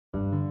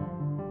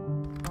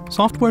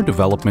Software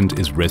development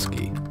is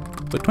risky,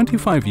 but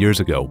 25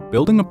 years ago,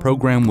 building a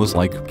program was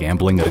like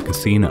gambling at a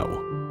casino.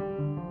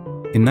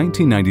 In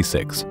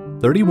 1996,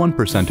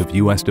 31% of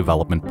US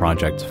development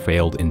projects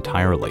failed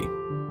entirely.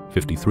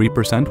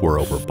 53% were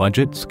over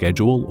budget,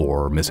 schedule,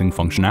 or missing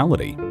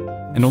functionality,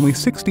 and only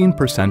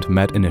 16%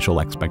 met initial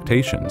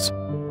expectations.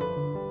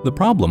 The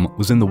problem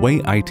was in the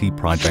way IT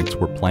projects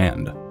were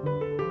planned.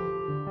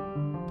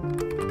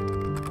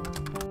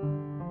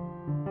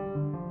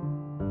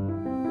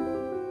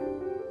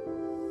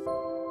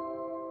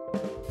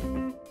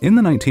 In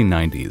the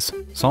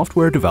 1990s,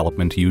 software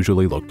development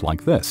usually looked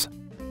like this.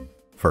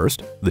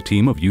 First, the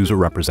team of user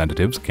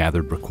representatives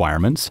gathered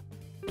requirements,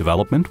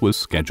 development was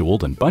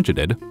scheduled and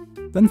budgeted,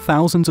 then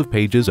thousands of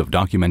pages of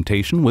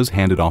documentation was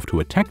handed off to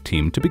a tech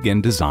team to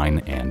begin design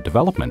and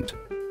development.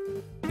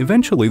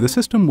 Eventually, the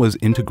system was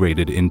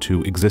integrated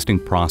into existing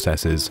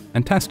processes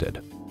and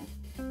tested.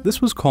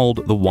 This was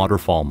called the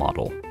waterfall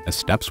model, as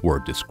steps were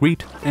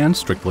discrete and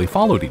strictly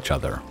followed each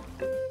other.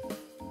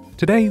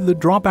 Today, the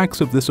drawbacks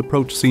of this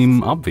approach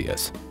seem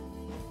obvious.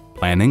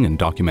 Planning and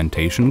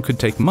documentation could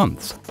take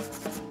months.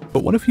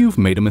 But what if you've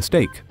made a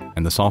mistake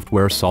and the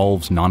software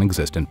solves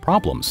non-existent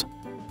problems?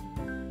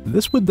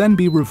 This would then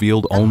be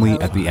revealed only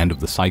at the end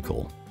of the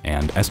cycle,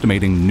 and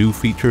estimating new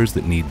features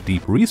that need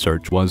deep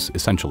research was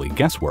essentially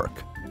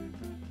guesswork.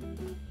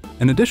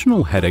 An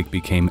additional headache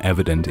became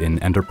evident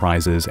in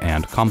enterprises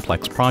and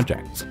complex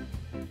projects.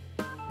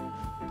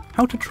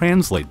 How to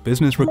translate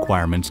business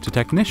requirements to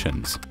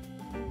technicians?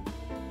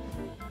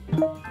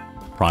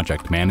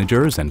 Project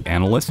managers and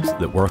analysts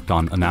that worked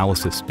on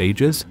analysis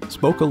stages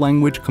spoke a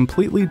language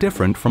completely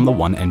different from the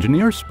one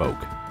engineers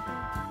spoke.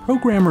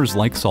 Programmers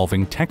like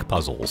solving tech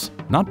puzzles,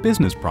 not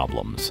business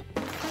problems.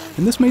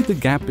 And this made the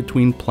gap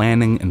between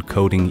planning and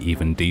coding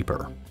even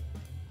deeper.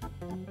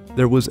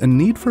 There was a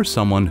need for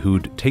someone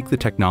who'd take the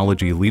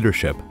technology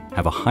leadership,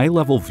 have a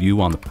high-level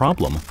view on the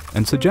problem,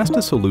 and suggest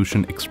a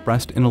solution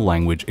expressed in a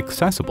language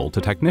accessible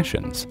to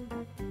technicians.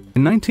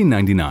 In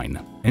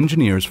 1999,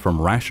 engineers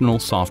from Rational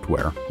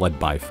Software, led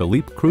by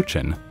Philippe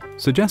Cruchin,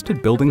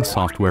 suggested building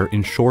software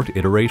in short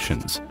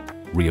iterations,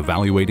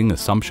 reevaluating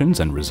assumptions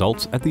and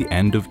results at the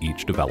end of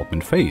each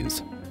development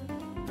phase.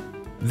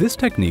 This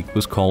technique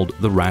was called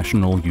the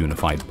Rational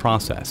Unified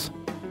Process,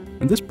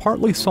 and this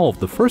partly solved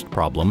the first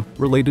problem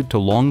related to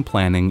long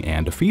planning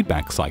and a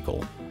feedback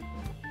cycle.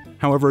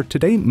 However,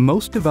 today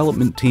most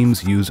development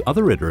teams use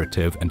other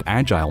iterative and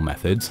agile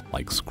methods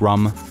like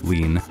Scrum,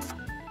 Lean,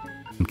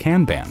 and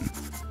Kanban.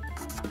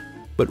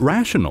 But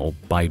Rational,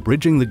 by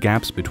bridging the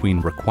gaps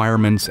between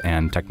requirements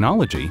and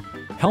technology,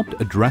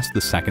 helped address the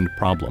second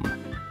problem,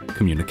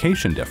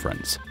 communication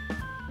difference.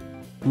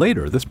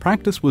 Later, this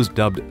practice was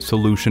dubbed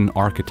solution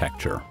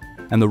architecture,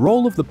 and the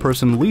role of the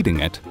person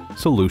leading it,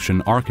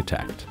 solution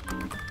architect.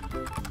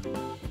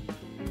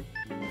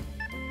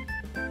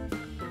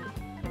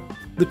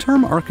 The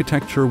term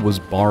architecture was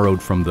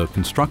borrowed from the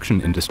construction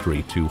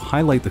industry to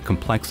highlight the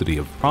complexity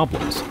of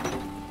problems.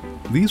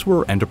 These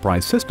were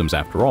enterprise systems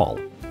after all.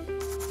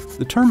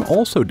 The term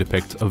also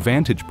depicts a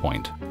vantage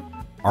point.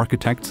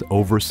 Architects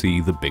oversee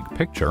the big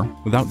picture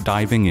without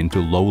diving into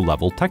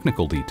low-level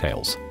technical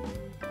details.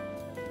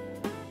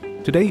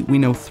 Today, we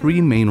know three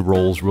main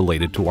roles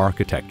related to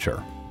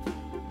architecture: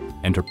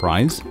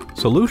 enterprise,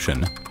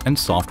 solution, and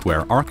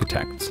software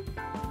architects.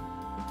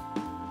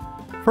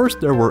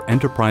 First, there were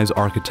enterprise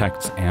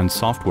architects and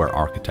software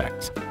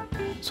architects.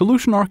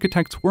 Solution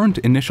architects weren't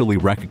initially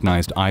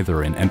recognized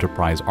either in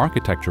enterprise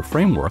architecture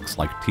frameworks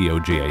like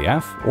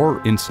TOGAF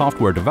or in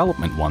software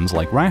development ones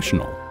like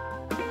Rational.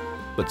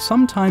 But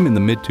sometime in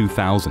the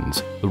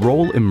mid-2000s, the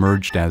role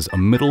emerged as a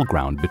middle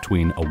ground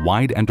between a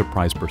wide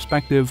enterprise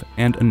perspective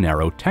and a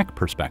narrow tech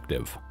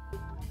perspective.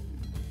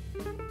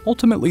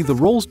 Ultimately, the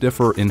roles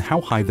differ in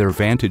how high their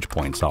vantage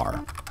points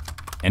are.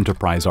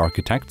 Enterprise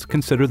architects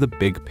consider the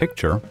big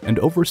picture and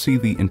oversee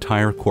the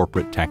entire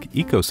corporate tech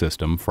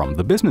ecosystem from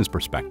the business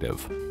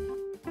perspective.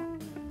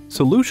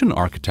 Solution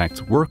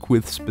architects work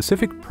with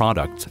specific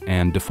products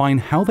and define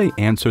how they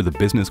answer the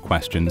business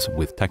questions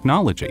with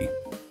technology.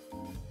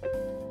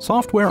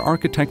 Software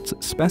architects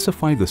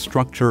specify the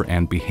structure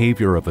and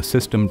behavior of a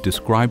system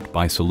described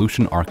by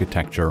solution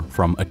architecture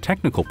from a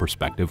technical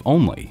perspective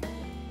only.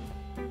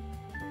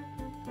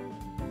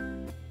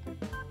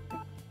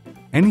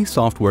 Any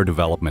software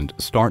development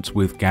starts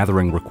with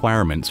gathering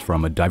requirements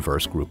from a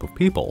diverse group of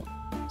people: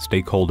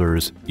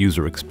 stakeholders,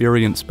 user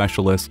experience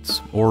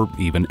specialists, or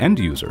even end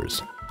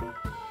users.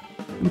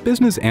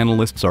 Business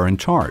analysts are in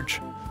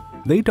charge.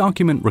 They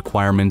document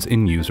requirements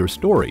in user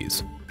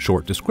stories,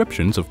 short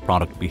descriptions of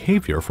product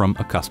behavior from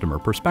a customer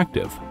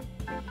perspective.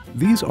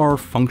 These are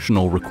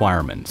functional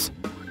requirements.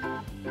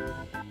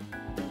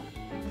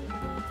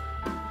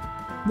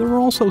 There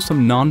are also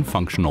some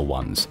non-functional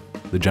ones: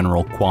 the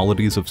general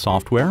qualities of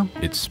software,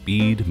 its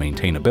speed,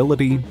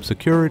 maintainability,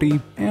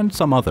 security, and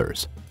some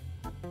others.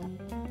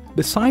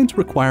 Besides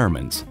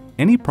requirements,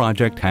 any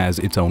project has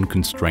its own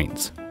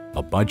constraints: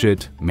 a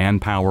budget,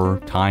 manpower,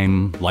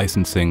 time,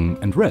 licensing,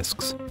 and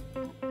risks.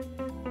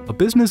 A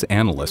business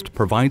analyst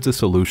provides a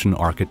solution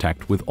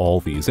architect with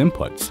all these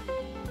inputs.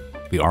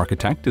 The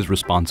architect is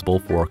responsible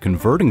for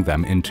converting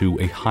them into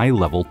a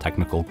high-level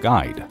technical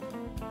guide.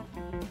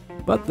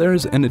 But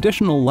there's an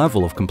additional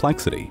level of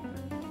complexity.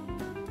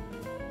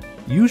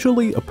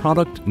 Usually, a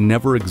product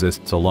never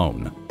exists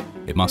alone.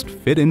 It must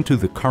fit into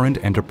the current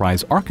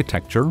enterprise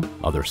architecture,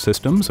 other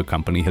systems a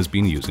company has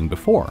been using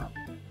before.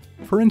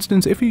 For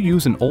instance, if you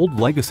use an old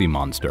legacy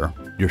monster,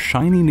 your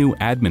shiny new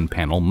admin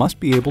panel must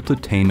be able to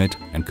tame it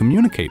and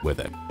communicate with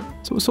it.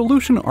 So a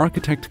solution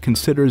architect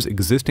considers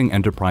existing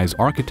enterprise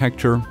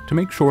architecture to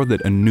make sure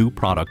that a new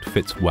product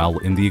fits well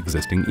in the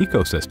existing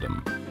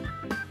ecosystem.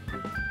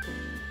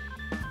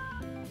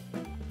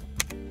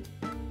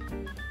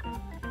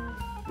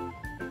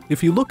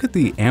 If you look at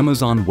the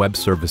Amazon Web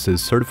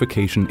Services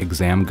Certification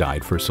Exam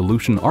Guide for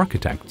Solution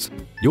Architects,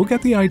 you'll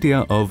get the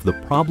idea of the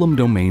problem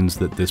domains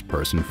that this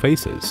person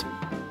faces.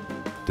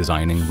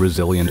 Designing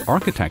resilient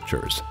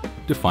architectures,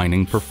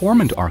 defining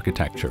performant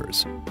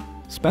architectures,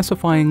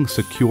 specifying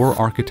secure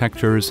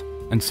architectures,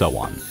 and so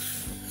on.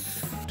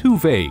 Too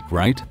vague,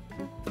 right?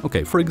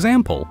 Okay, for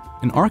example,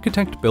 an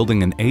architect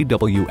building an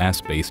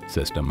AWS-based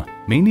system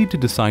may need to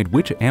decide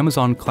which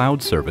Amazon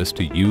cloud service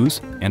to use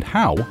and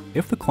how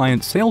if the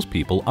client's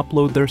salespeople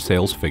upload their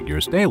sales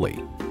figures daily.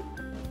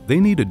 They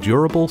need a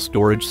durable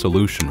storage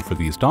solution for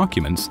these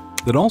documents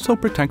that also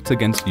protects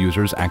against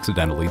users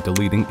accidentally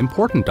deleting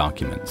important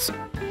documents.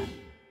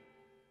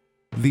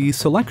 The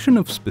selection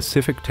of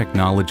specific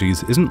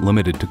technologies isn't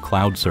limited to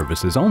cloud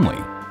services only.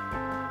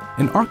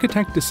 An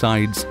architect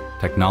decides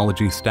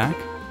technology stack,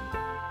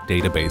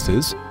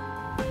 databases,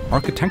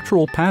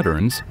 architectural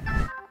patterns,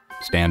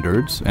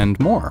 standards, and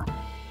more.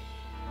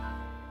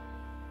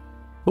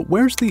 But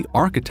where's the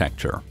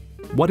architecture?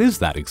 What is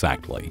that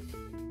exactly?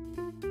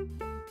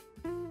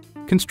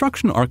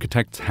 Construction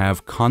architects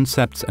have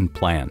concepts and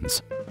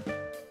plans.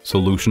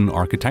 Solution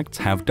architects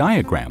have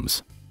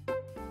diagrams.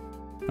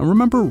 Now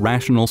remember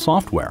Rational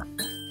Software.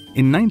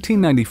 In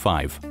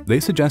 1995, they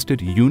suggested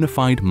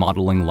Unified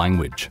Modeling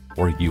Language,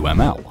 or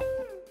UML.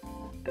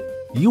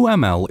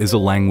 UML is a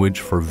language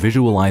for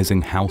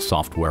visualizing how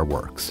software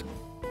works.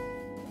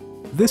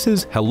 This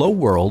is Hello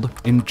World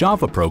in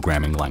Java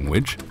programming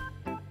language,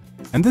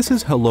 and this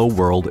is Hello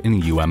World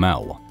in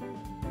UML.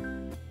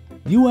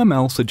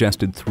 UML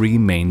suggested three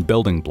main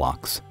building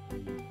blocks: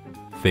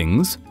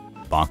 things,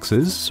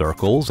 boxes,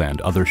 circles,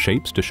 and other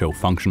shapes to show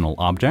functional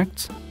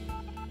objects;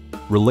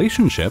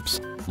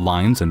 relationships,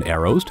 lines and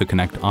arrows to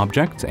connect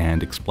objects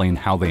and explain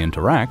how they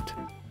interact;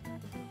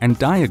 and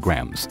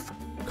diagrams,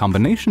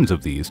 combinations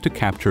of these to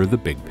capture the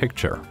big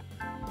picture.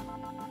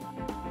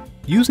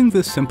 Using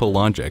this simple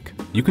logic,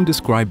 you can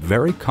describe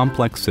very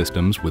complex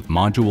systems with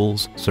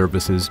modules,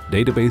 services,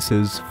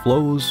 databases,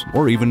 flows,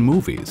 or even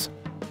movies.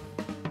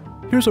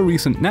 Here's a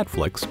recent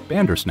Netflix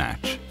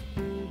Bandersnatch.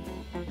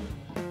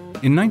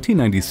 In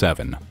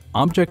 1997,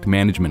 Object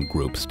Management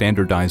Group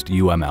standardized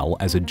UML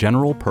as a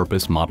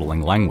general-purpose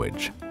modeling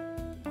language.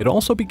 It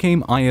also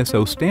became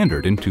ISO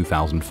standard in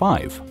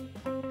 2005.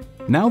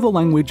 Now the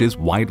language is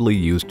widely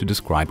used to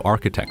describe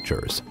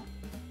architectures.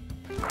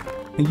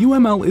 And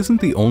UML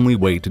isn't the only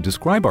way to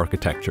describe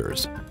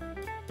architectures.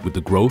 With the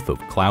growth of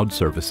cloud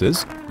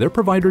services, their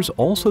providers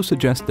also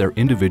suggest their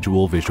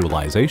individual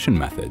visualization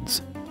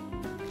methods.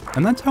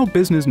 And that's how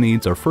business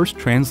needs are first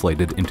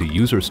translated into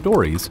user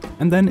stories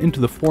and then into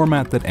the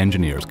format that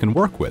engineers can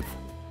work with.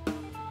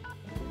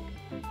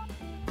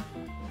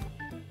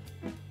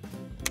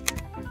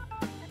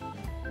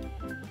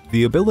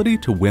 The ability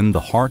to win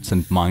the hearts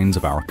and minds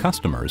of our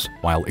customers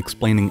while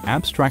explaining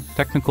abstract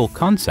technical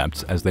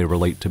concepts as they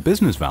relate to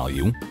business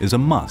value is a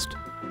must.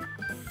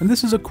 And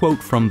this is a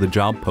quote from the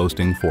job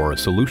posting for a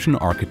solution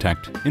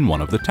architect in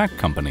one of the tech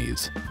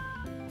companies.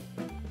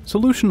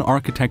 Solution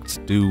architects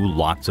do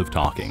lots of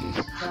talking.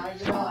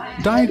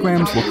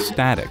 Diagrams look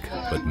static,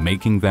 but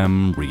making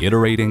them,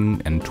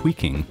 reiterating, and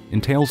tweaking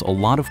entails a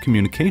lot of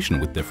communication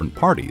with different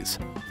parties,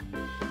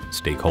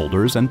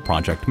 stakeholders and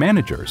project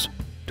managers,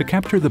 to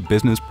capture the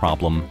business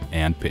problem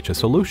and pitch a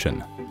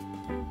solution,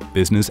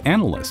 business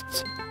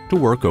analysts to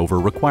work over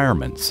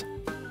requirements,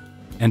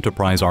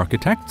 enterprise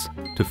architects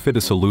to fit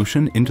a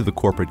solution into the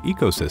corporate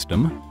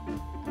ecosystem,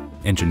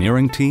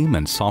 engineering team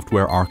and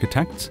software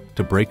architects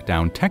to break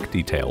down tech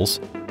details,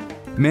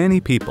 many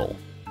people,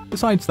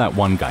 besides that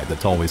one guy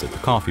that's always at the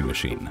coffee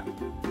machine.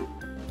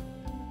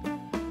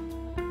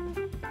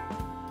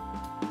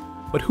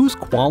 But who's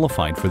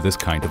qualified for this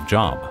kind of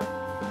job?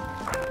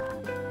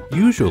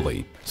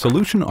 Usually,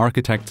 solution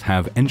architects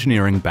have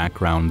engineering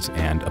backgrounds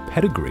and a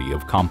pedigree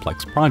of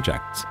complex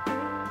projects.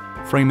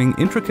 Framing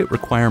intricate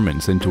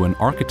requirements into an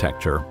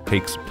architecture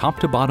takes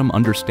top-to-bottom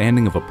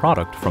understanding of a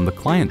product from the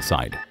client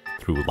side,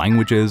 through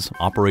languages,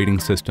 operating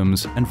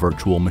systems, and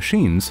virtual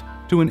machines,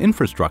 to an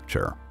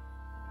infrastructure.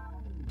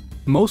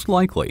 Most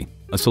likely,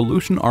 a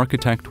solution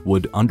architect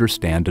would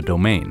understand a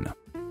domain.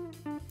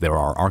 There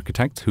are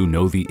architects who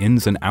know the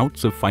ins and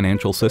outs of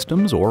financial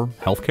systems or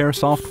healthcare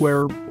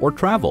software or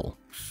travel.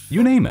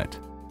 You name it.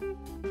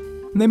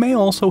 They may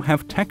also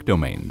have tech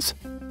domains.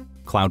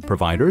 Cloud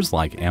providers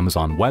like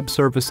Amazon Web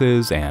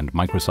Services and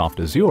Microsoft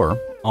Azure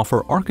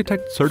offer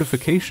architect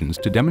certifications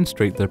to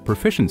demonstrate their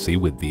proficiency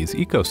with these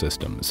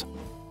ecosystems.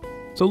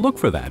 So look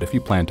for that if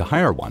you plan to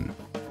hire one.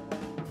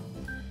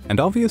 And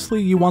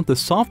obviously, you want the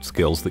soft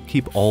skills that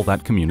keep all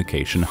that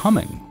communication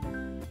humming.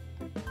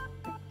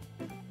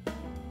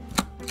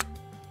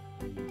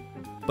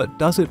 But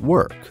does it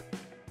work?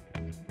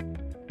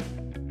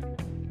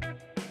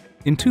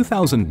 In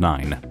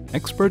 2009,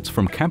 experts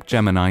from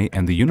Capgemini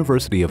and the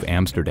University of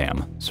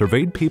Amsterdam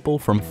surveyed people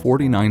from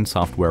 49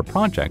 software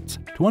projects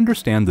to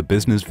understand the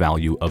business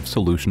value of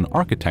solution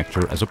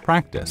architecture as a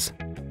practice.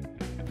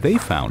 They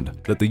found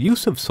that the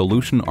use of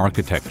solution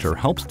architecture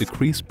helps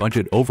decrease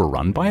budget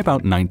overrun by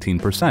about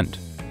 19%.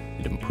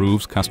 It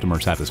improves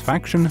customer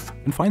satisfaction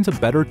and finds a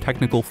better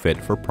technical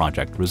fit for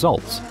project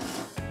results.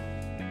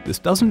 This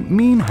doesn't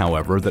mean,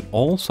 however, that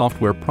all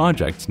software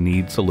projects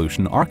need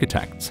solution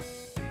architects.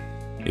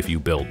 If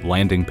you build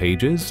landing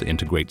pages,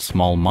 integrate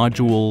small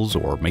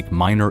modules, or make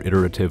minor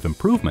iterative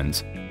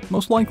improvements,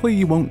 most likely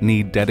you won't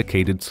need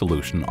dedicated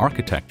solution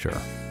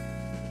architecture.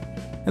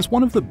 As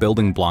one of the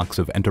building blocks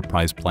of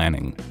enterprise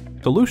planning,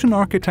 solution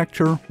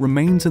architecture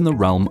remains in the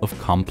realm of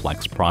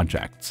complex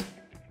projects.